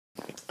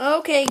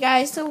Okay,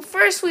 guys, so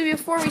first,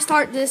 before we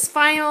start this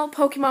final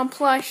Pokemon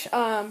Plush,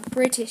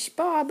 British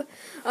Bob,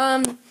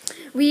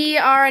 we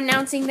are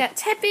announcing that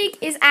Tepig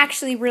is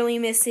actually really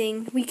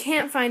missing. We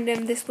can't find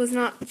him. This was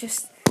not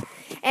just...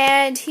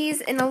 And he's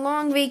in a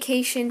long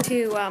vacation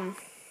to,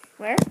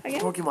 where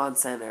again? Pokemon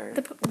Center.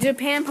 The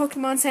Japan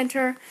Pokemon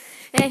Center.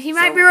 And he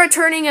might be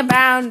returning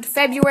around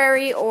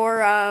February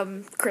or,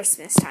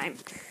 Christmas time.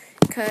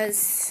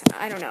 Because,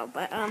 I don't know,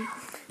 but,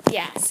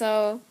 yeah,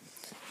 so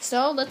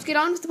let's get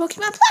on with the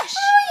Pokemon Plush.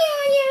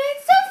 Oh yeah,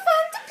 it's so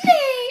fun to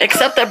play.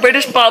 Except that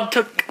British Bob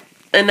took,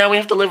 and now we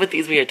have to live with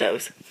these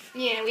weirdos.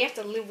 Yeah, we have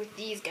to live with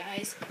these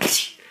guys.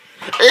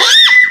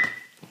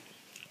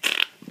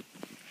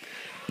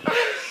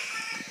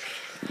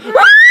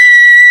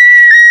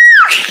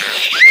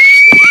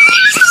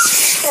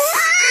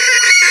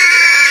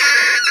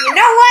 You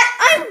know what?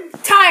 I'm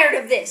tired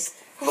of this.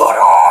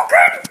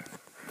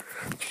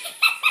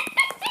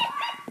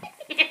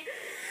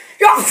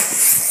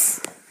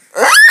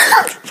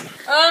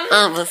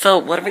 So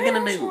what are we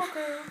gonna do?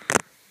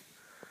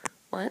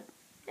 What? What?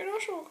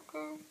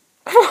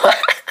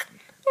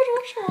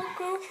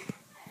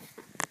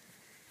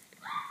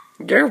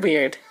 You're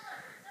weird.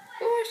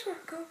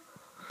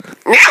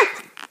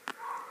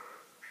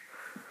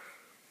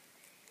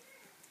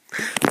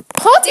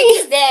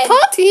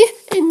 Party,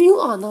 and you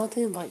are not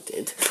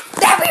invited.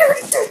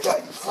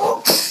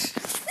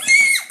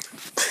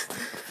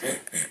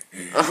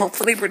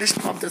 Hopefully British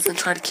Bob doesn't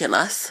try to kill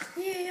us.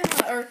 Yeah,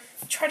 or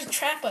try to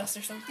trap us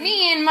or something.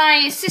 Me and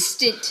my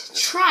assistant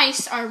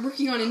Trice are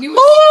working on a new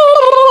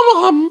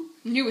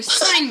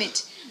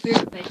assignment. We're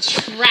gonna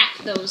trap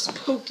those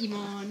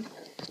Pokemon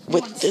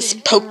With this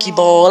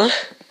Pokeball.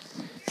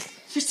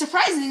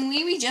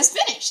 Surprisingly, we just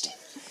finished it.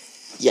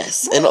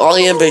 Yes, and I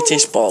am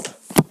British Bob.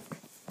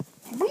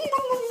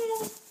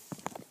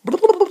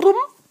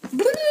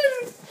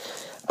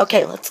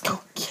 Okay, let's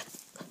go get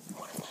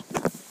one of them.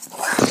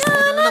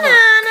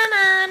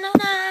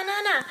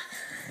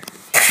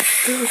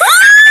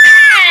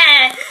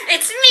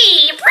 It's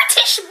me,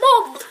 British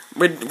Bob.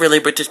 Really,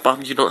 British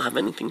Bob, you don't have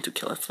anything to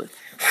kill us with.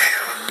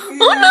 Oh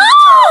no!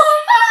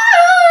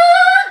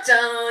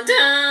 Dun,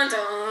 dun,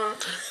 dun.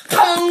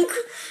 Punk.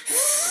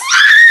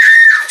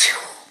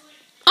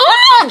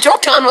 Oh no,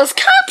 Joktan was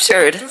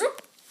captured.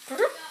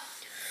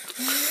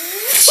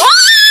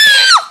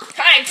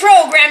 I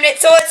programmed it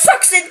so it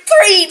sucks in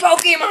 3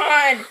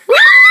 Pokemon!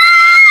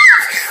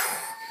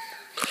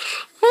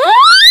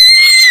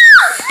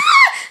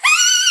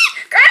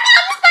 Grab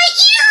on with my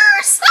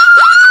ears!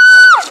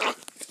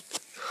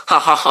 Ha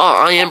ha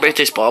ha, I am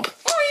British Bob.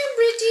 I am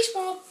British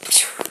Bob.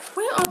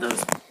 Where are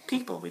those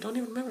people? We don't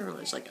even remember.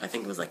 I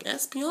think it was like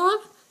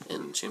Espeon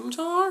and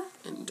Chimchar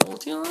and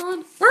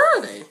Jolteon. Where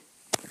are they?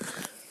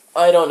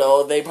 I don't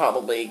know. They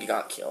probably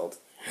got killed.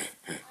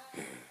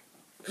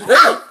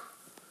 Ow.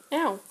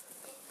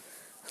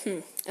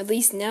 At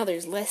least now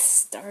there's less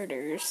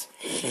starters.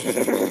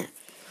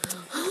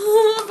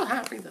 I'm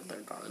happy that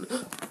they're gone.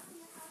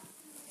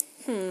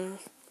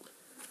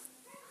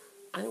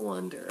 I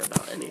wonder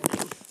about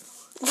anything.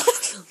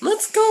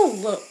 Let's go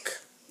look.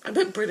 I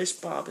bet British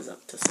Bob is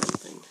up to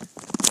something.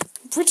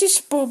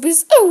 British Bob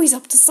is always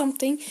up to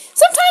something.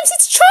 Sometimes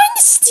it's trying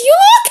to steal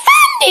our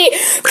candy!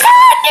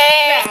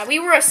 Yeah, we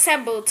were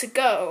assembled to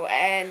go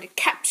and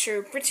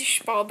capture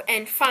British Bob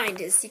and find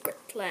his secret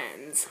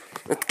plans.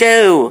 Let's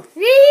go.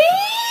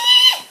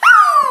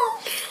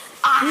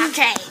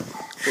 Okay.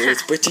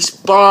 Here's British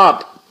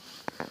Bob.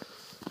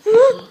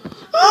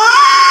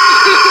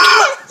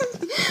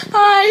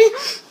 Hi,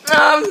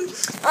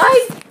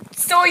 I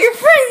stole your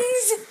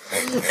friends.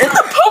 And the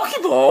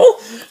Pokeball.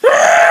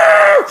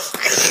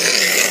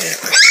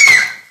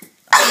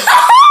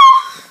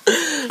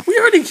 We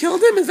already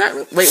killed him? Is that...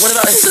 Wait, what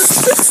about his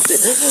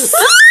assistant?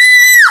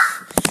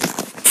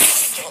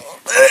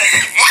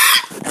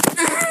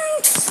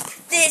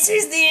 This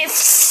is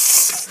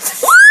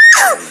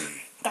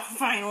the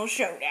final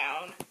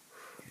showdown.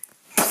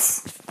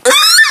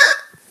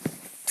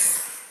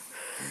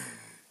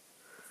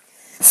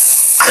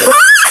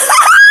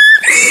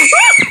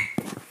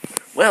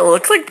 Well, it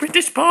looks like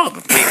British Bob.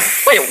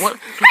 Wait, what?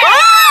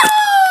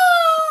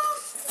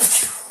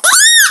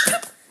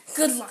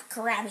 Good luck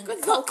grabbing.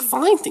 Good luck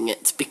finding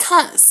it,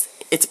 because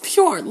it's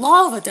pure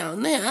lava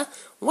down there.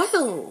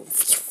 Well...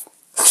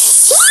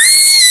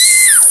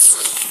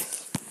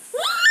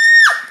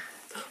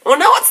 Oh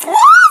no, it's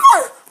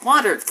lava!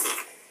 Water.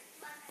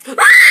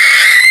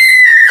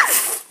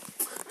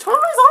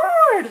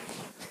 Charizard!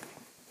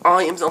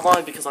 I am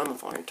alive because I'm a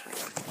fire type.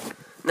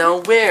 Now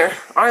where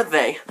are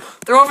they?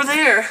 They're over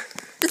there.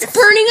 It's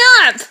burning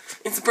up.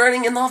 It's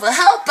burning in lava.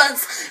 Help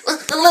us!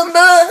 Help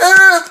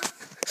us!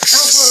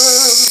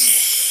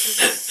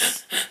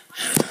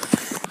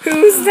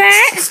 Who's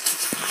that?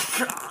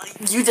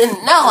 You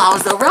didn't know I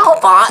was a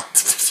robot.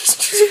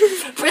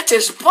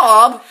 British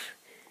Bob.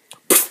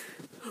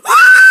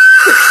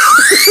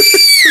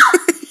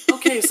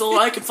 Okay, so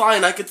I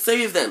could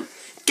save them.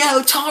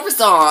 Go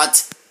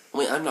Charizard!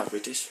 Wait, I'm not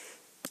British.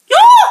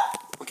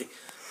 Okay.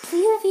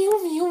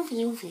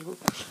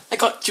 I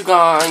got you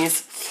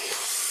guys.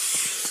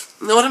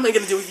 Now what am I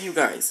gonna do with you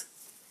guys?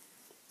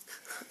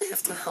 I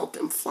have to help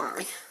him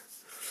fly.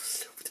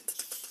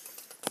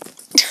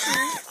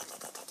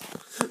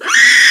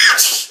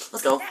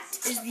 Let's go. That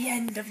is the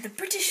end of the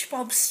British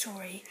Bob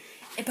story,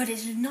 but it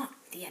is not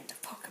the end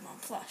of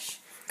Pokemon Plush.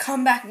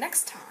 Come back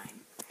next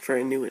time For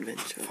a new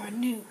adventure. for a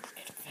new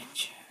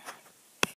adventure.